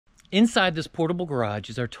Inside this portable garage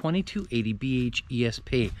is our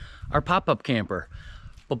 2280bhesp, our pop-up camper.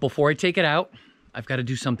 But before I take it out, I've got to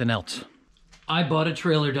do something else. I bought a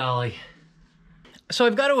trailer dolly. So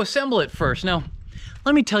I've got to assemble it first. Now,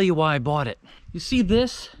 let me tell you why I bought it. You see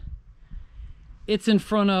this? It's in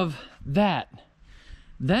front of that.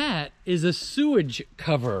 That is a sewage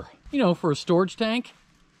cover, you know, for a storage tank.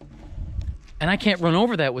 And I can't run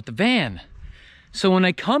over that with the van. So when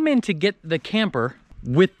I come in to get the camper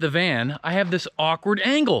with the van, I have this awkward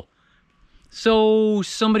angle. So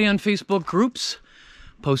somebody on Facebook groups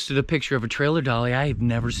posted a picture of a trailer dolly. I have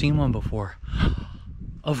never seen one before.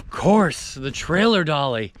 Of course, the trailer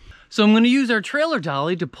dolly. So I'm going to use our trailer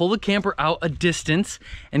dolly to pull the camper out a distance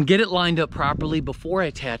and get it lined up properly before I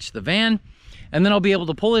attach the van. And then I'll be able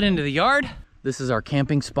to pull it into the yard. This is our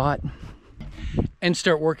camping spot. And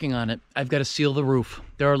start working on it. I've got to seal the roof.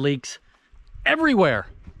 There are leaks everywhere.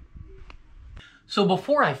 So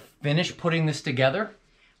before I finish putting this together,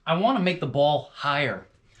 I want to make the ball higher.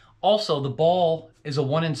 Also, the ball is a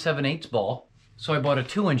 1 7/8 ball. So I bought a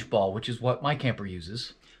 2-inch ball, which is what my camper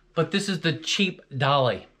uses. But this is the cheap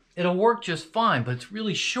dolly. It'll work just fine, but it's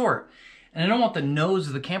really short. And I don't want the nose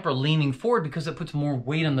of the camper leaning forward because it puts more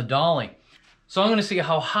weight on the dolly. So I'm gonna see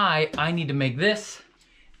how high I need to make this.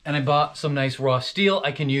 And I bought some nice raw steel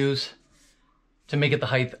I can use to make it the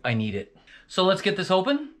height I need it. So let's get this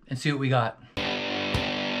open and see what we got.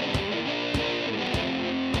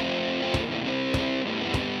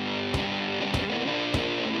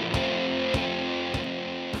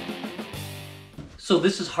 So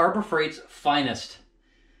this is Harbor Freight's finest.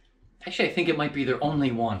 Actually, I think it might be their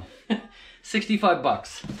only one. 65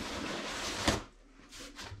 bucks.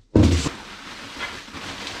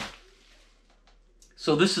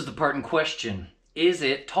 So this is the part in question. Is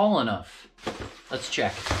it tall enough? Let's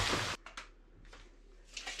check.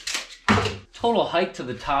 Total height to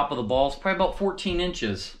the top of the ball is probably about 14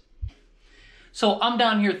 inches. So I'm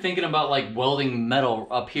down here thinking about like welding metal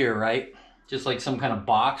up here, right? Just like some kind of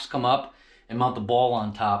box, come up and mount the ball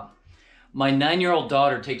on top. My 9-year-old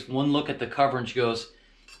daughter takes one look at the cover and she goes,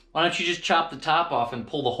 why don't you just chop the top off and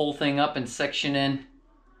pull the whole thing up and section in?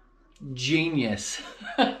 Genius.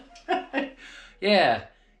 Yeah,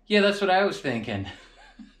 that's what I was thinking.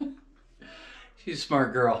 She's a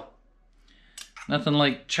smart girl. Nothing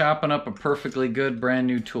like chopping up a perfectly good brand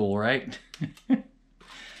new tool, right? I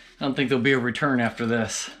don't think there'll be a return after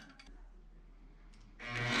this.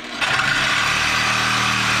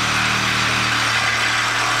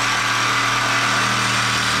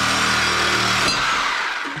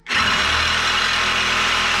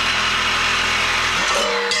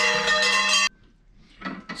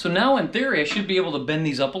 So now in theory, I should be able to bend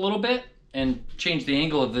these up a little bit and change the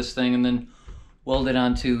angle of this thing and then weld it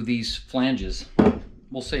onto these flanges.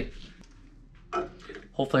 We'll see.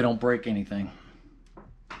 Hopefully I don't break anything.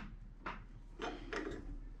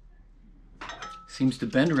 Seems to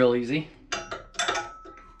bend real easy.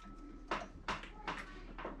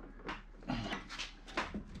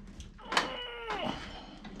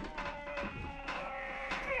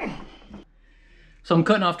 So I'm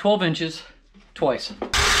cutting off 12 inches twice.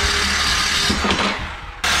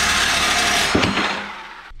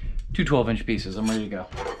 2 12-inch pieces. I'm ready to go.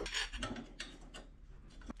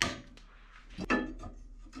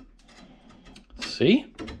 See?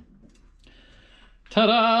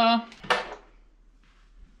 Ta-da!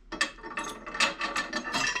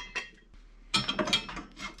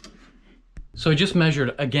 So I just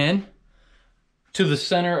measured again to the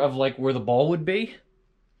center of like where the ball would be.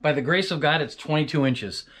 By the grace of God, it's 22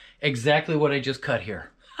 inches. Exactly what I just cut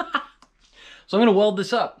here. So I'm gonna weld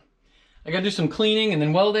this up. I gotta do some cleaning and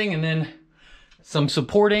then welding and then some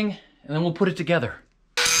supporting and then we'll put it together.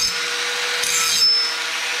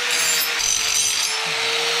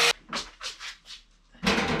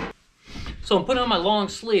 So I'm putting on my long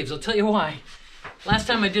sleeves. I'll tell you why. Last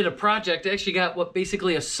time I did a project, I actually got what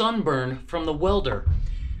basically a sunburn from the welder.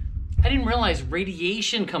 I didn't realize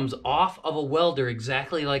radiation comes off of a welder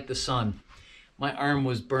exactly like the sun. My arm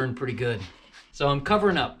was burned pretty good. So I'm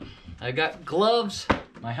covering up. I got gloves,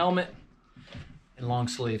 my helmet, and long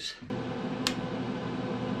sleeves.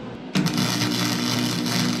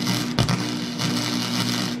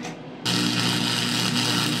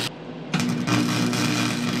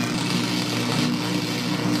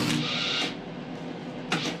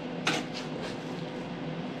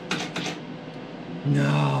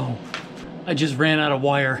 No, I just ran out of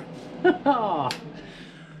wire.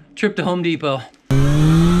 Trip to Home Depot.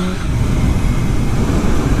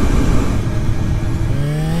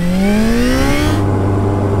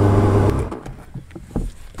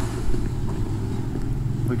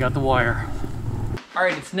 We got the wire. All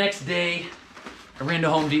right, it's next day. I ran to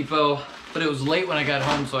Home Depot, but it was late when I got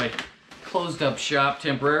home, so I closed up shop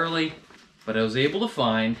temporarily. But I was able to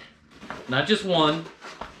find not just one,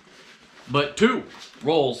 but 2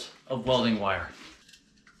 rolls of welding wire.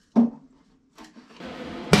 All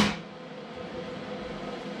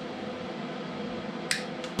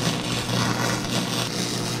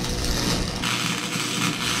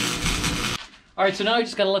right, so now I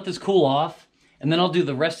just gotta let this cool off, and then I'll do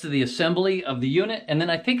the rest of the assembly of the unit, and then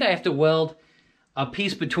I think I have to weld a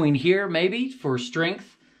piece between here, maybe, for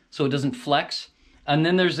strength, so it doesn't flex. And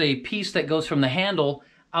then there's a piece that goes from the handle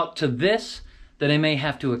out to this that I may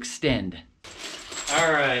have to extend.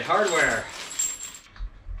 All right, hardware.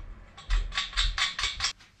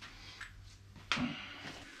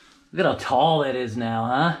 Look at how tall that is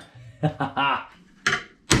now, huh?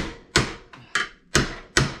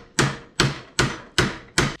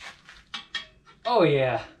 Oh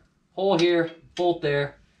yeah, hole here, bolt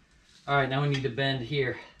there. All right, now we need to bend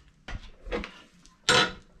here.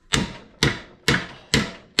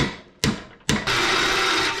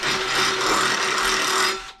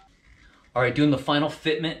 All right, doing the final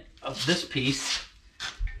fitment of this piece.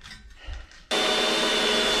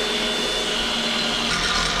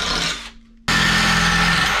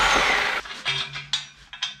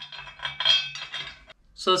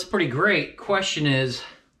 So that's pretty great. Question is,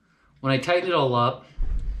 when I tighten it all up,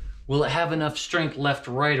 will it have enough strength left,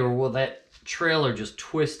 right, or will that trailer just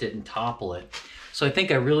twist it and topple it? So I think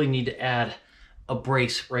I really need to add a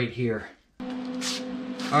brace right here. All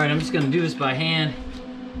right, I'm just gonna do this by hand.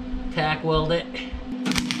 Tack weld it.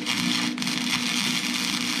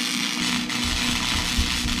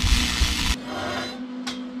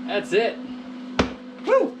 That's it.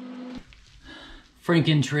 Woo!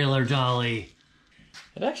 Franken trailer dolly.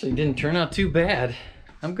 It actually didn't turn out too bad.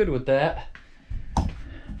 I'm good with that.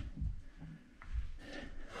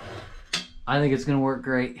 I think it's gonna work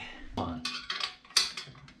great. Come on.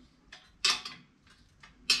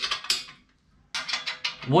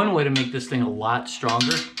 One way to make this thing a lot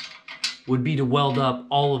stronger would be to weld up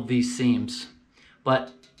all of these seams.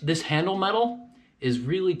 But this handle metal is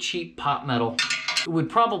really cheap pot metal. It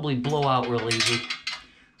would probably blow out real easy.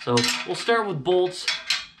 So we'll start with bolts.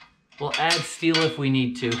 We'll add steel if we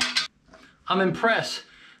need to. I'm impressed.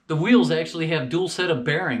 The wheels actually have dual set of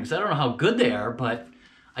bearings. I don't know how good they are, but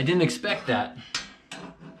I didn't expect that.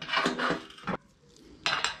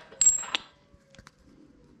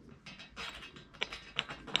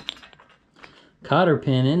 Cotter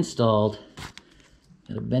pin installed.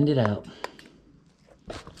 Gotta bend it out.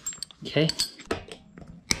 Okay.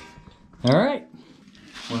 All right.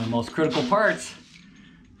 One of the most critical parts.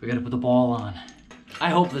 We gotta put the ball on. I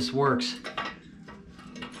hope this works.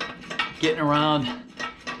 Getting around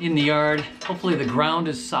in the yard. Hopefully the ground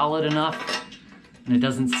is solid enough and it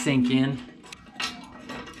doesn't sink in.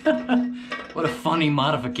 What a funny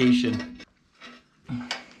modification. I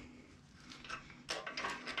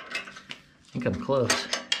think I'm close.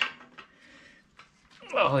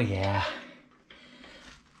 Oh yeah.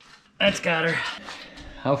 That's got her.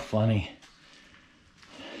 How funny.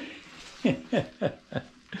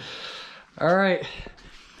 All right,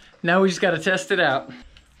 now we just gotta test it out.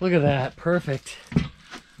 Look at that, perfect.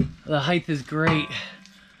 The height is great.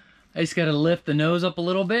 I just gotta lift the nose up a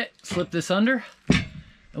little bit, slip this under, and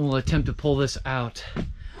we'll attempt to pull this out.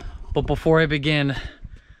 But before I begin,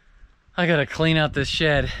 I gotta clean out this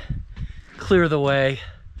shed, clear the way,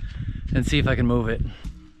 and see if I can move it.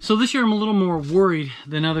 So this year I'm a little more worried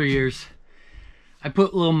than other years. I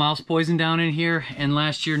put a little mouse poison down in here, and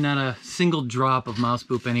last year not a single drop of mouse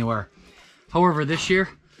poop anywhere. However, this year,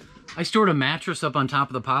 I stored a mattress up on top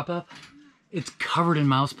of the pop-up. It's covered in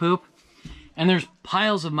mouse poop, and there's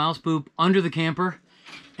piles of mouse poop under the camper,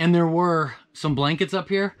 and there were some blankets up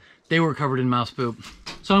here. They were covered in mouse poop.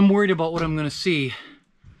 So I'm worried about what I'm gonna see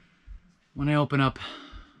when I open up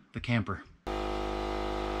the camper.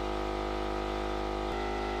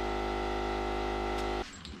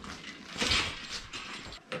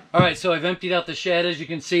 All right, so I've emptied out the shed. As you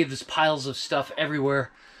can see, there's piles of stuff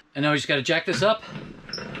everywhere. And now we just gotta jack this up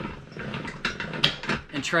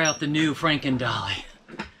and try out the new Franken dolly.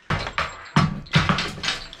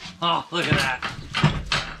 Oh, look at that.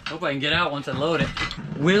 Hope I can get out once I load it.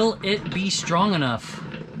 Will it be strong enough?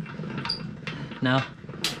 No?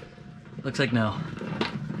 Looks like no.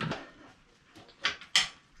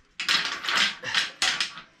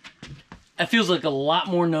 That feels like a lot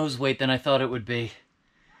more nose weight than I thought it would be.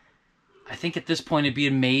 I think at this point I'd be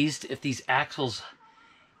amazed if these axles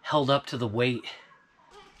held up to the weight.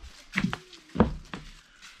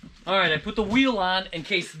 All right, I put the wheel on in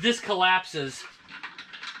case this collapses.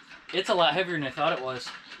 It's a lot heavier than I thought it was.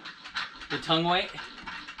 The tongue weight.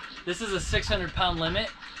 This is a 600-pound limit.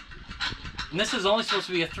 And this is only supposed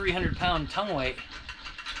to be a 300-pound tongue weight.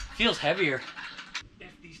 Feels heavier. If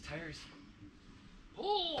these tires...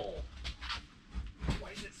 Oh!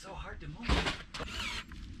 Why is it so hard to move?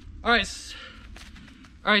 Alright,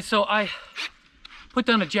 so I put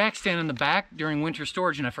down a jack stand in the back during winter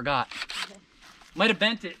storage and I forgot. Might have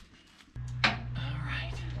bent it.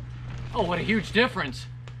 Alright. Oh, what a huge difference.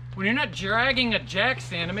 When you're not dragging a jack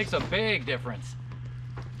stand, it makes a big difference.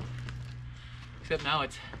 Except now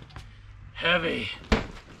it's heavy.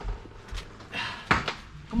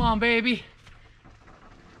 Come on, baby.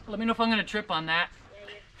 Let me know if I'm gonna trip on that. Yeah,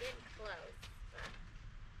 you're getting close.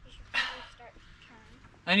 You should probably start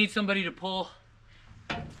turning. I need somebody to pull.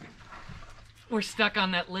 We're stuck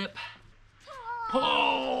on that lip.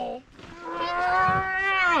 Pull!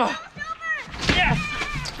 Yes!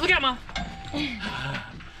 Look at Mom.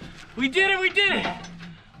 We did it, we did it!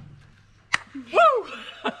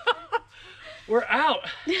 Woo! We're out.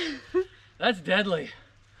 That's deadly.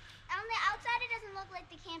 On the outside, it doesn't look like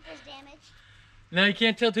the camper's damaged. Now you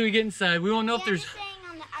can't tell till we get inside. We won't know if there's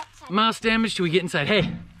On the outside. mouse damage till we get inside.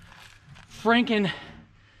 Hey, Frank and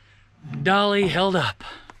Dolly held up.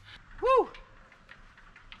 Woo!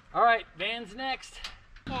 All right, van's next.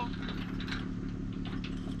 Okay.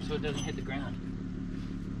 So it doesn't hit the ground.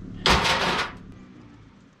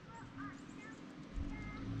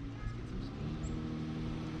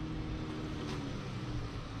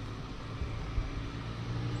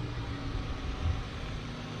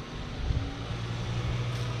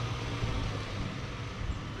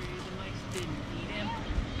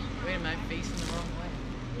 Wait, am I facing the wrong way?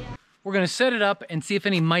 Yeah. We're gonna set it up and see if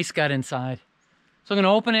any mice got inside. So I'm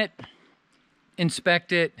gonna open it,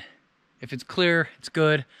 inspect it. If it's clear, it's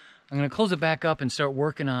good. I'm gonna close it back up and start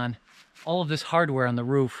working on all of this hardware on the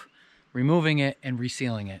roof, removing it and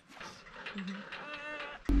resealing it.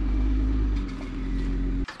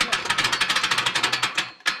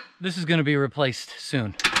 This is gonna be replaced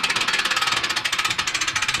soon. Hey,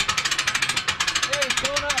 it's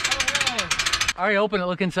going up, all right. All right, open it,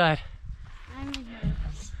 look inside. I'm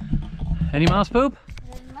nervous. Any mouse poop?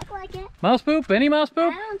 Doesn't look like it. Mouse poop? Any mouse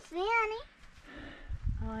poop? I don't see any.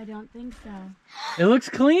 Oh, I don't think so. It looks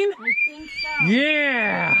clean? I think so.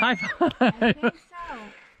 Yeah! High I five! think so.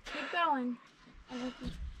 Keep going.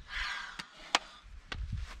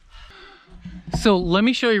 So let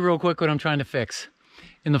me show you real quick what I'm trying to fix.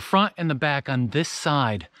 In the front and the back on this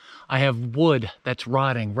side, I have wood that's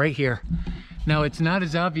rotting right here. Now it's not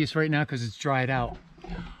as obvious right now because it's dried out,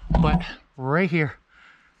 but right here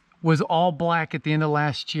was all black at the end of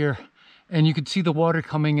last year, and you could see the water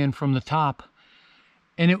coming in from the top,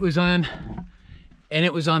 and it was on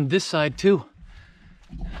this side too.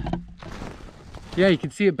 Yeah, you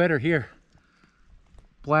can see it better here.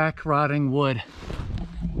 Black rotting wood.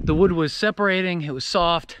 The wood was separating, it was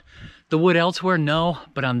soft. The wood elsewhere, no,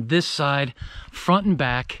 but on this side, front and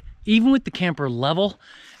back, even with the camper level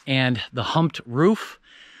and the humped roof,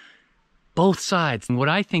 both sides. And what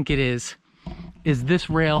I think it is this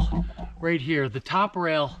rail right here, the top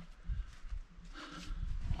rail,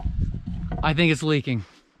 I think it's leaking.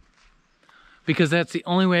 Because that's the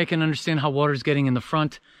only way I can understand how water's getting in the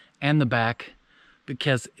front and the back,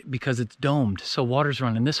 because it's domed. So water's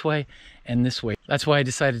running this way and this way. That's why I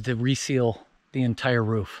decided to reseal the entire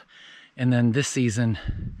roof. And then this season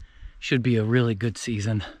should be a really good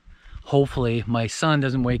season. Hopefully my son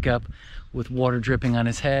doesn't wake up with water dripping on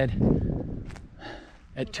his head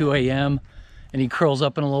at 2 a.m. and he curls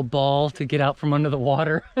up in a little ball to get out from under the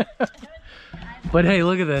water. But hey,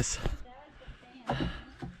 look at this.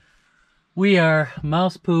 We are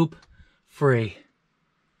mouse poop free.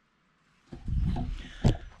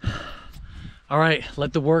 All right,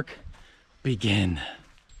 let the work begin.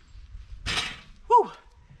 Whew.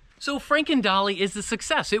 So Frank and Dolly is a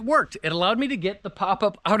success. It worked. It allowed me to get the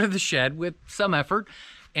pop-up out of the shed with some effort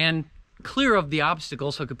and clear of the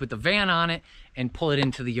obstacles so I could put the van on it and pull it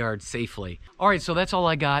into the yard safely. All right, so that's all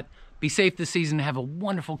I got. Be safe this season. Have a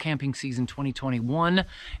wonderful camping season 2021,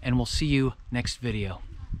 and we'll see you next video.